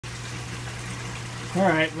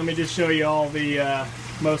Alright, let me just show you all the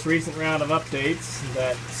most recent round of updates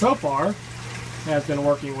that so far has been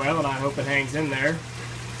working well, and I hope it hangs in there.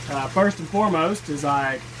 First and foremost is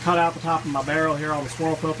I cut out the top of my barrel here on the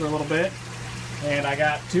swirl filter a little bit, and I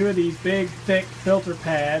got two of these big thick filter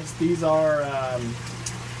pads. These are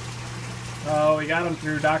we got them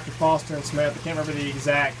through Dr. Foster and Smith. I can't remember the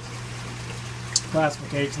exact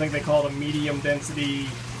classification. I think they call them medium density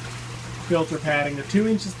filter padding. They're 2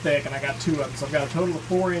 inches thick, and I got two of them. So I've got a total of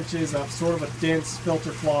 4 inches of sort of a dense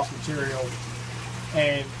filter floss material.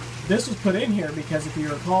 And this was put in here because if you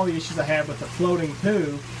recall the issues I had with the floating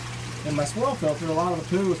poo in my swirl filter, a lot of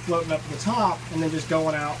the poo was floating up to the top and then just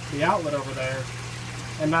going out the outlet over there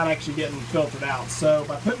and not actually getting filtered out. So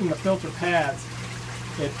by putting the filter pads,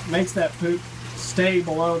 it makes that poop stay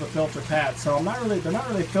below the filter pad. So they're not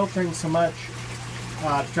really filtering so much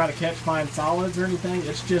to try to catch fine solids or anything.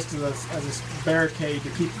 It's just as a barricade to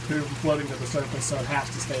keep the poo from floating to the surface, so it has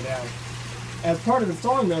to stay down. As part of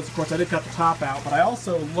installing those, of course, I did cut the top out, but I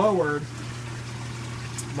also lowered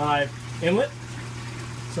my inlet.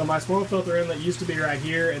 So my swirl filter inlet used to be right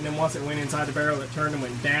here, and then once it went inside the barrel, it turned and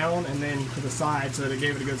went down and then to the side, so that it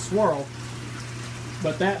gave it a good swirl.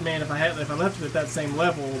 But that meant if I left it at that same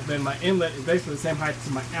level, then my inlet is basically the same height as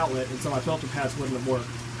my outlet, and so my filter pads wouldn't have worked.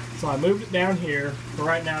 So I moved it down here. For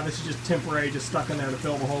right now, this is just temporary, just stuck in there to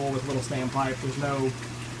fill the hole with a little standpipe. There's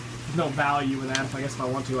no value in that. I guess if I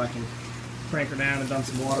want to, I can crank her down and dump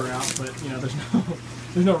some water out. But you know,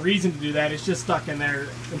 there's no reason to do that. It's just stuck in there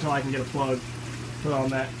until I can get a plug put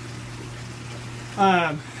on that.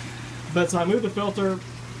 But so I moved the filter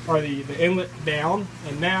or the inlet down,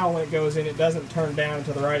 and now when it goes in, it doesn't turn down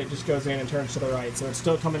to the right. It just goes in and turns to the right. So it's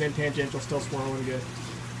still coming in tangential, still swirling good.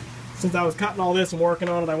 Since I was cutting all this and working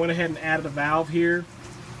on it, I went ahead and added a valve here.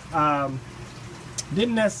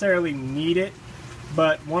 Didn't necessarily need it,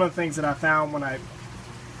 but one of the things that I found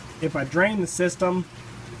if I drain the system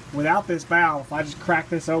without this valve, if I just crack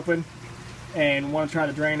this open and want to try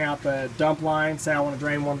to drain out the dump line, say I want to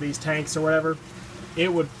drain one of these tanks or whatever,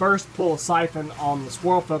 it would first pull a siphon on the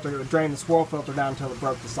swirl filter. It would drain the swirl filter down until it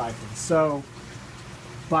broke the siphon. So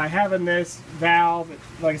by having this valve,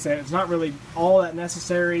 like I said, it's not really all that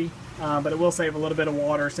necessary. But it will save a little bit of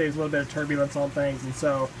water, saves a little bit of turbulence on things, and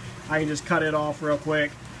so I can just cut it off real quick,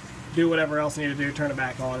 do whatever else I need to do, turn it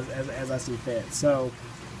back on as I see fit. So,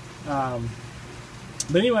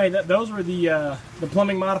 but anyway, those were the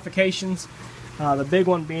plumbing modifications. The big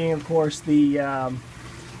one being, of course, the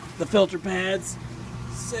filter pads.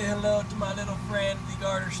 Say hello to my little friend, the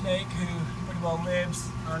garter snake, who pretty well lives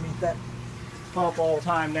underneath that pump all the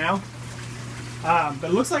time now. But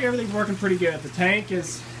it looks like everything's working pretty good. The tank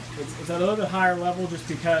is it's at a little bit higher level just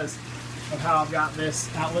because of how I've got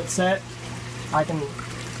this outlet set. I can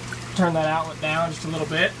turn that outlet down just a little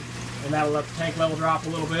bit, and that'll let the tank level drop a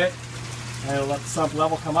little bit, and it'll let the sump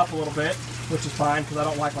level come up a little bit, which is fine because I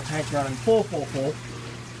don't like my tank running full.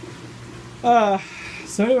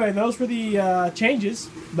 So anyway, those were the changes.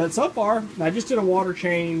 But so far, I just did a water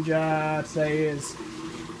change. Today is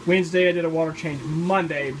Wednesday. I did a water change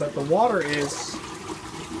Monday, but the water is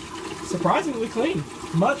surprisingly clean.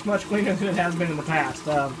 Much cleaner than it has been in the past.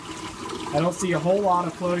 I don't see a whole lot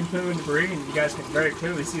of floating poo and debris, and you guys can very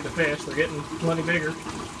clearly see the fish. They're getting plenty bigger.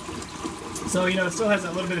 So, you know, it still has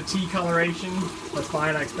that little bit of tea coloration. That's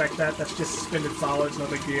fine, I expect that. That's just suspended solids, no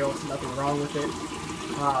big deal. There's nothing wrong with it.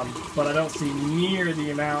 But I don't see near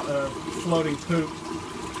the amount of floating poop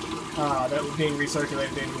that was being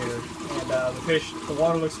recirculated in here. And the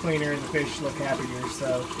water looks cleaner and the fish look happier.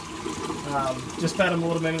 So just fed them a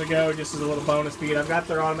little minute ago, just as a little bonus feed. I've got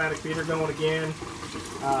their automatic feeder going again,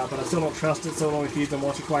 but I still don't trust it, so it only feeds them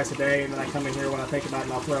once or twice a day. And then I come in here when I think about it,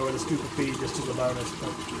 and I'll throw in a scoop of feed just as a bonus.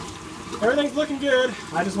 But everything's looking good.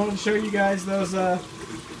 I just wanted to show you guys those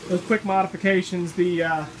quick modifications.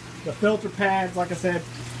 The filter pads, like I said,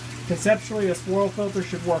 conceptually a swirl filter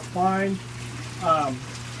should work fine,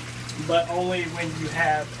 but only when you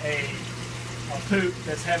have a poop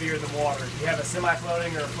that's heavier than water. If you have a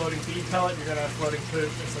semi-floating or a floating feed pellet, you're going to have floating poop,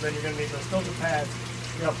 and so then you're going to need those filter pads.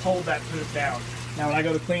 You're going to hold that poop down. Now when I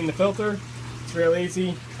go to clean the filter, it's real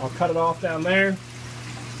easy. I'll cut it off down there.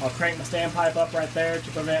 I'll crank my standpipe up right there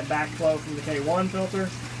to prevent backflow from the K1 filter,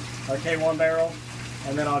 or K1 barrel,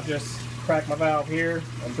 and then I'll just crack my valve here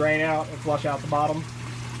and drain out and flush out the bottom.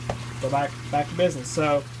 Go back to business.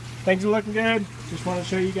 So things are looking good. Just want to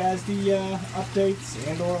show you guys the updates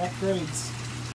and or upgrades.